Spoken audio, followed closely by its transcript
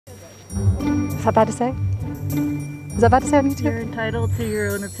Is that bad to say? Is that bad to say on YouTube? You're entitled to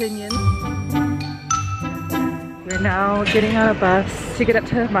your own opinion. We're now getting on a bus to get up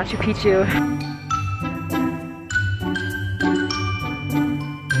to Machu Picchu.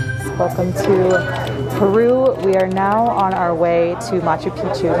 Welcome to Peru. We are now on our way to Machu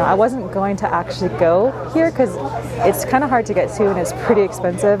Picchu. Now, I wasn't going to actually go here because it's kind of hard to get to and it's pretty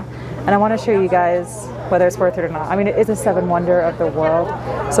expensive. And I want to show you guys whether it's worth it or not. I mean, it is a 7 wonder of the world,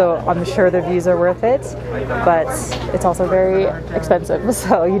 so I'm sure the views are worth it, but it's also very expensive.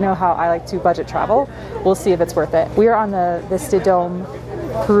 So you know how I like to budget travel. We'll see if it's worth it. We are on the Vista Dome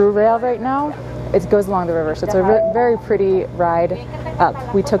Peru rail right now. It goes along the river, so it's a very pretty ride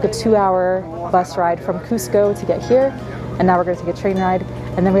up. We took a 2-hour bus ride from Cusco to get here, and now we're going to take a train ride,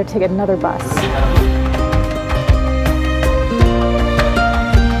 and then we have to take another bus.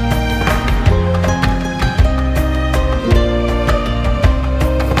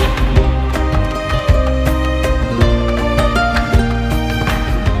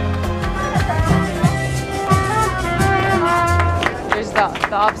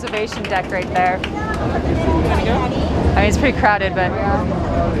 The observation deck right there. I mean, it's pretty crowded, but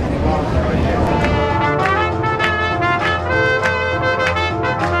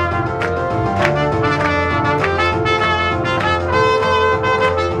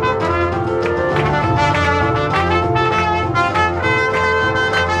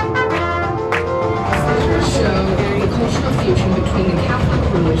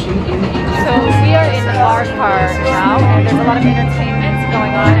so we are in our car now, and there's a lot of entertainment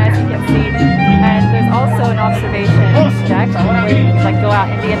going on, as you can see, and there's also an observation deck where you can like go out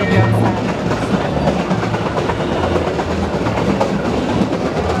Indiana Jones style.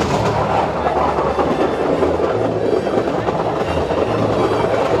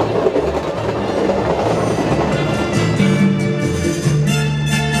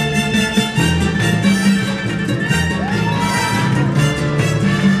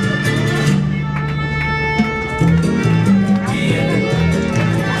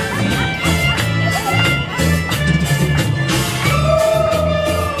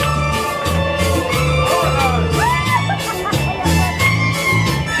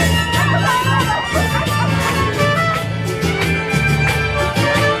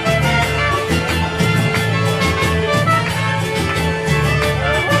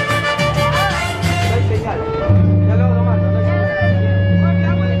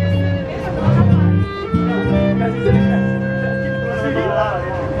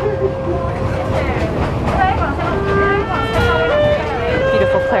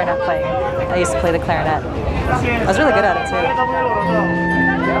 I used to play the clarinet. I was really good at it too.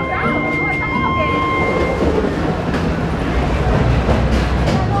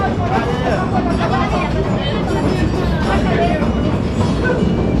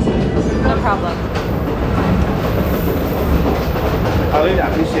 No problem. I really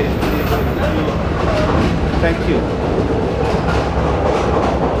appreciate it. Thank you.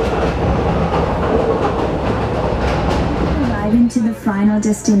 Arriving to the final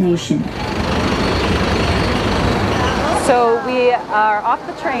destination. So we are off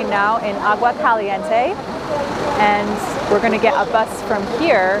the train now in Agua Caliente, and we're going to get a bus from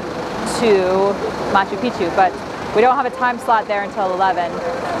here to Machu Picchu, but we don't have a time slot there until 11,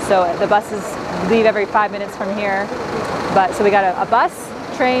 so the buses leave every 5 minutes from here. But so we got a bus,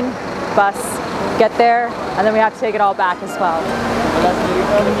 train, bus, get there, and then we have to take it all back as well.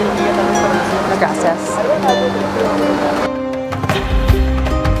 Gracias.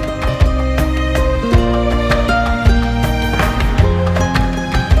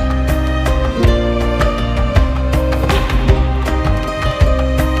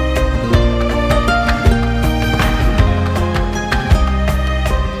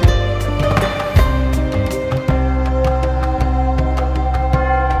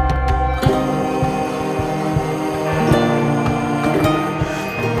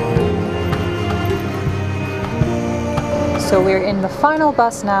 So we're in the final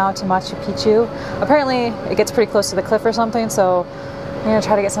bus now to Machu Picchu. Apparently it gets pretty close to the cliff or something, so I'm gonna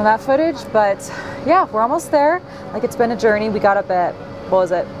try to get some of that footage. But yeah, we're almost there. Like, it's been a journey. We got up at, what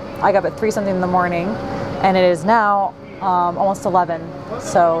was it? I got up at 3 something in the morning, and it is now almost 11.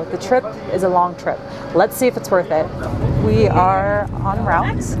 So the trip is a long trip. Let's see if it's worth it. We are en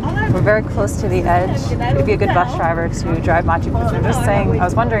route. We're very close to the edge. It'd be a good bus driver to drive Machu Picchu. I'm just saying, I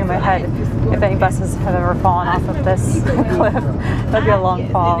was wondering in my head if any buses have ever fallen off of this cliff. That'd be a long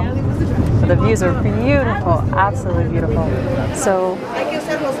fall. But the views are beautiful, absolutely beautiful. So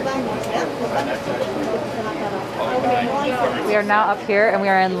we are now up here and we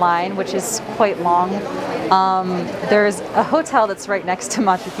are in line, which is quite long. There's a hotel that's right next to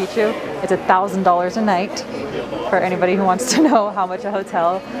Machu Picchu. It's $1,000 a night for anybody who wants to know how much a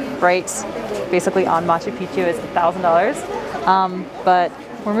hotel right basically on Machu Picchu is $1,000. But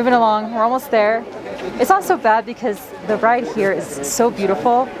we're moving along. We're almost there. It's not so bad because the ride here is so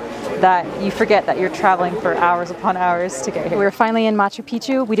beautiful that you forget that you're traveling for hours upon hours to get here. We're finally in Machu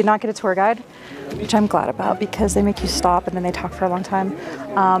Picchu. We did not get a tour guide, which I'm glad about because they make you stop and then they talk for a long time.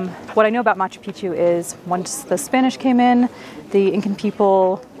 What I know about Machu Picchu is once the Spanish came in, the Incan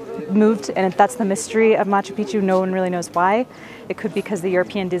people moved, and that's the mystery of Machu Picchu. No one really knows why. It could be because of the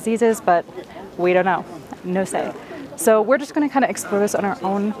European diseases, but we don't know. No say. So we're just going to kind of explore this on our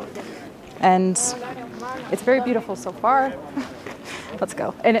own, and it's very beautiful so far. Let's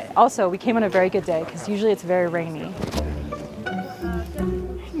go. And also, we came on a very good day because usually it's very rainy.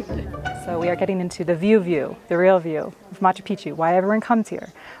 So we are getting into the view, the real view of Machu Picchu, why everyone comes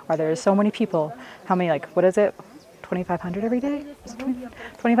here, why there are so many people. How many, like, what is it? 2,500 every day?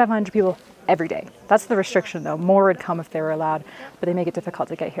 2,500 people every day. That's the restriction though. More would come if they were allowed, but they make it difficult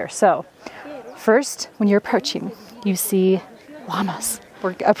to get here. So first, when you're approaching, you see llamas.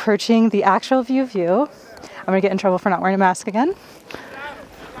 We're approaching the actual view. I'm gonna get in trouble for not wearing a mask again.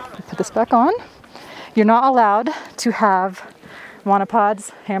 Put this back on. You're not allowed to have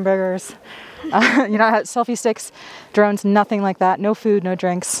monopods, hamburgers, you're not have selfie sticks, drones, nothing like that. No food, no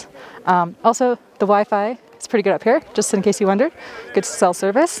drinks. Also, the Wi-Fi is pretty good up here, just in case you wondered. Good cell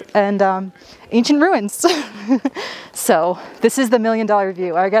service and ancient ruins. So this is the $1 million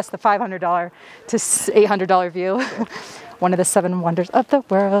view, or I guess the $500 to $800 view. One of the 7 wonders of the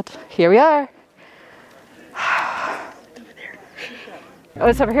world. Here we are. Oh,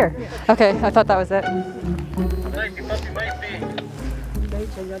 it's over here. Okay, I thought that was it.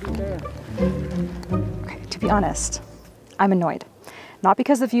 Okay, to be honest, I'm annoyed. Not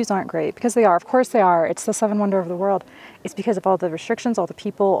because the views aren't great, because they are. Of course they are. It's the 7 wonder of the world. It's because of all the restrictions, all the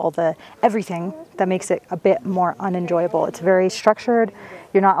people, all the everything that makes it a bit more unenjoyable. It's very structured.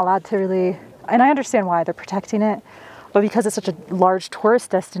 You're not allowed to really, and I understand why they're protecting it, but because it's such a large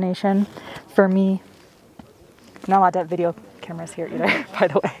tourist destination, for me, I'm not allowed to have video cameras here either, by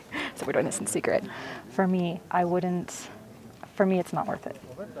the way, so we're doing this in secret. For me, for me, it's not worth it.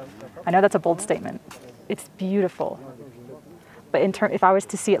 I know that's a bold statement. It's beautiful. But if I was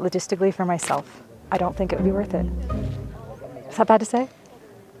to see it logistically for myself, I don't think it would be worth it. Is that bad to say?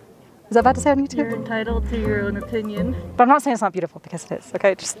 Is that bad to say on YouTube? You're entitled to your own opinion. But I'm not saying it's not beautiful because it is,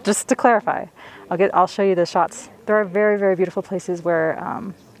 okay? Just to clarify. I'll show you the shots. There are very, very beautiful places where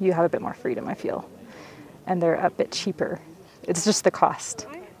you have a bit more freedom, I feel. And they're a bit cheaper. It's just the cost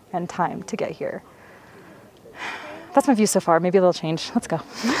and time to get here. That's my view so far. Maybe it'll change. Let's go.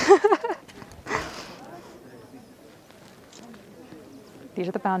 These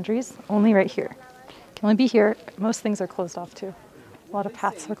are the boundaries, only right here. Can only be here. Most things are closed off too. A lot of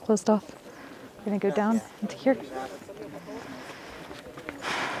paths are closed off. We're gonna go down into here.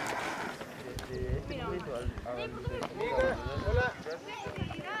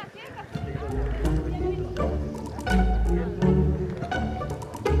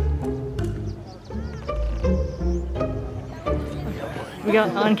 We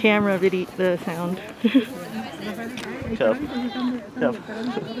got on camera video the sound. Tough. Tough.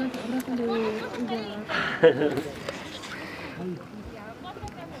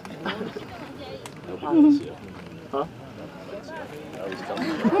 Huh?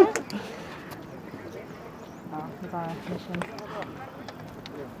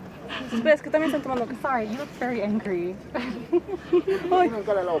 Sorry, you look very angry.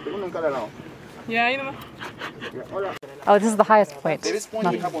 Oh, this is the highest point. This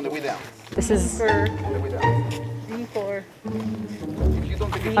point you have on the way down. This is D4.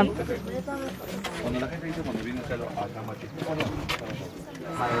 Cuando la gente dice cuando viene acá a Machu Picchu.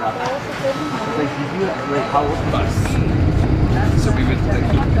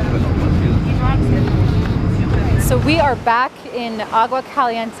 So we are back in Agua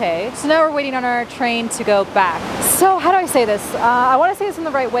Caliente. So now we're waiting on our train to go back. So how do I say this? I want to say this in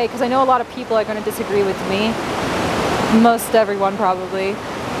the right way because I know a lot of people are going to disagree with me. Most everyone probably.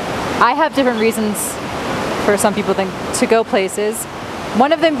 I have different reasons for some people to go places.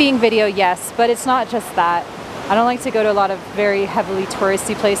 One of them being video, yes, but it's not just that. I don't like to go to a lot of very heavily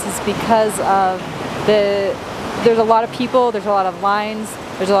touristy places because of there's a lot of people, there's a lot of lines,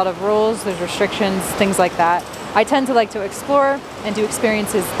 there's a lot of rules, there's restrictions, things like that. I tend to like to explore and do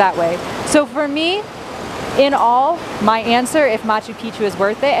experiences that way. So for me, in all, my answer, if Machu Picchu is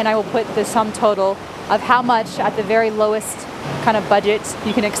worth it, and I will put the sum total of how much at the very lowest kind of budget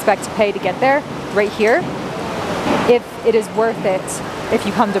you can expect to pay to get there, right here. If it is worth it, if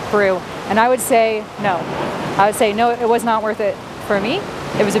you come to Peru. And I would say no. I would say no, it was not worth it for me.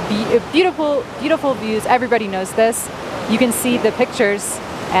 It was a beautiful, beautiful views. Everybody knows this. You can see the pictures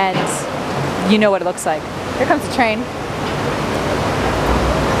and you know what it looks like. Here comes the train.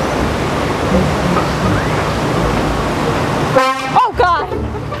 Oh God!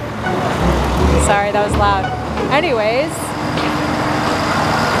 Sorry, that was loud. Anyways.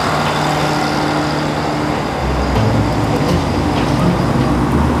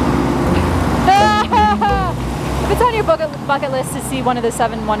 If it's on your bucket list to see one of the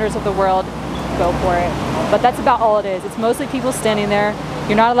 7 wonders of the world, go for it. But that's about all it is. It's mostly people standing there.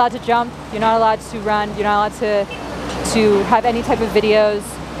 You're not allowed to jump. You're not allowed to run. You're not allowed to have any type of videos.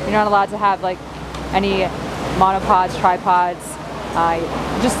 You're not allowed to have like any monopods, tripods,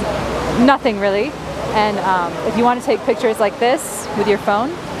 just nothing really. And if you want to take pictures like this with your phone,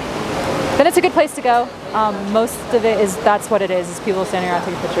 then it's a good place to go. Most of it is, that's what it is people standing around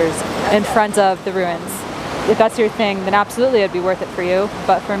taking pictures in front of the ruins. If that's your thing, then absolutely it'd be worth it for you.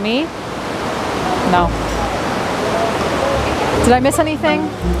 But for me, no. Did I miss anything?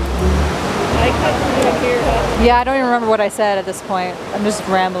 Yeah, I don't even remember what I said at this point. I'm just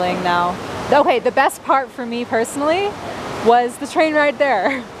rambling now. Okay, the best part for me personally was the train ride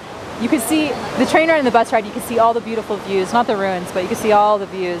there. You could see the train ride and the bus ride, you could see all the beautiful views, not the ruins, but you could see all the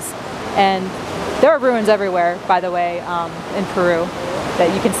views. And there are ruins everywhere, by the way, in Peru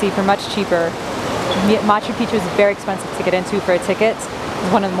that you can see for much cheaper. Machu Picchu is very expensive to get into for a ticket.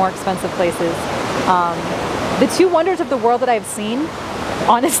 It's one of the more expensive places. The 2 wonders of the world that I've seen,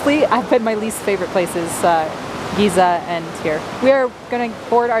 honestly, I've been my least favorite places, Giza and here. We are going to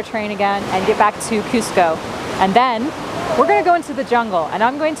board our train again and get back to Cusco. And then we're going to go into the jungle and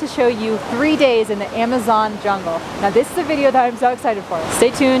I'm going to show you 3 days in the Amazon jungle. Now this is a video that I'm so excited for.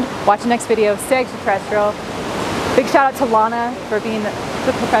 Stay tuned, watch the next video, stay extraterrestrial. Big shout out to Lana for being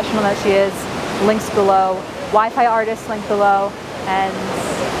the professional that she is. Links below, Wi-Fi artist link below, and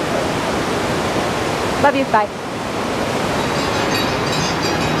love you, bye.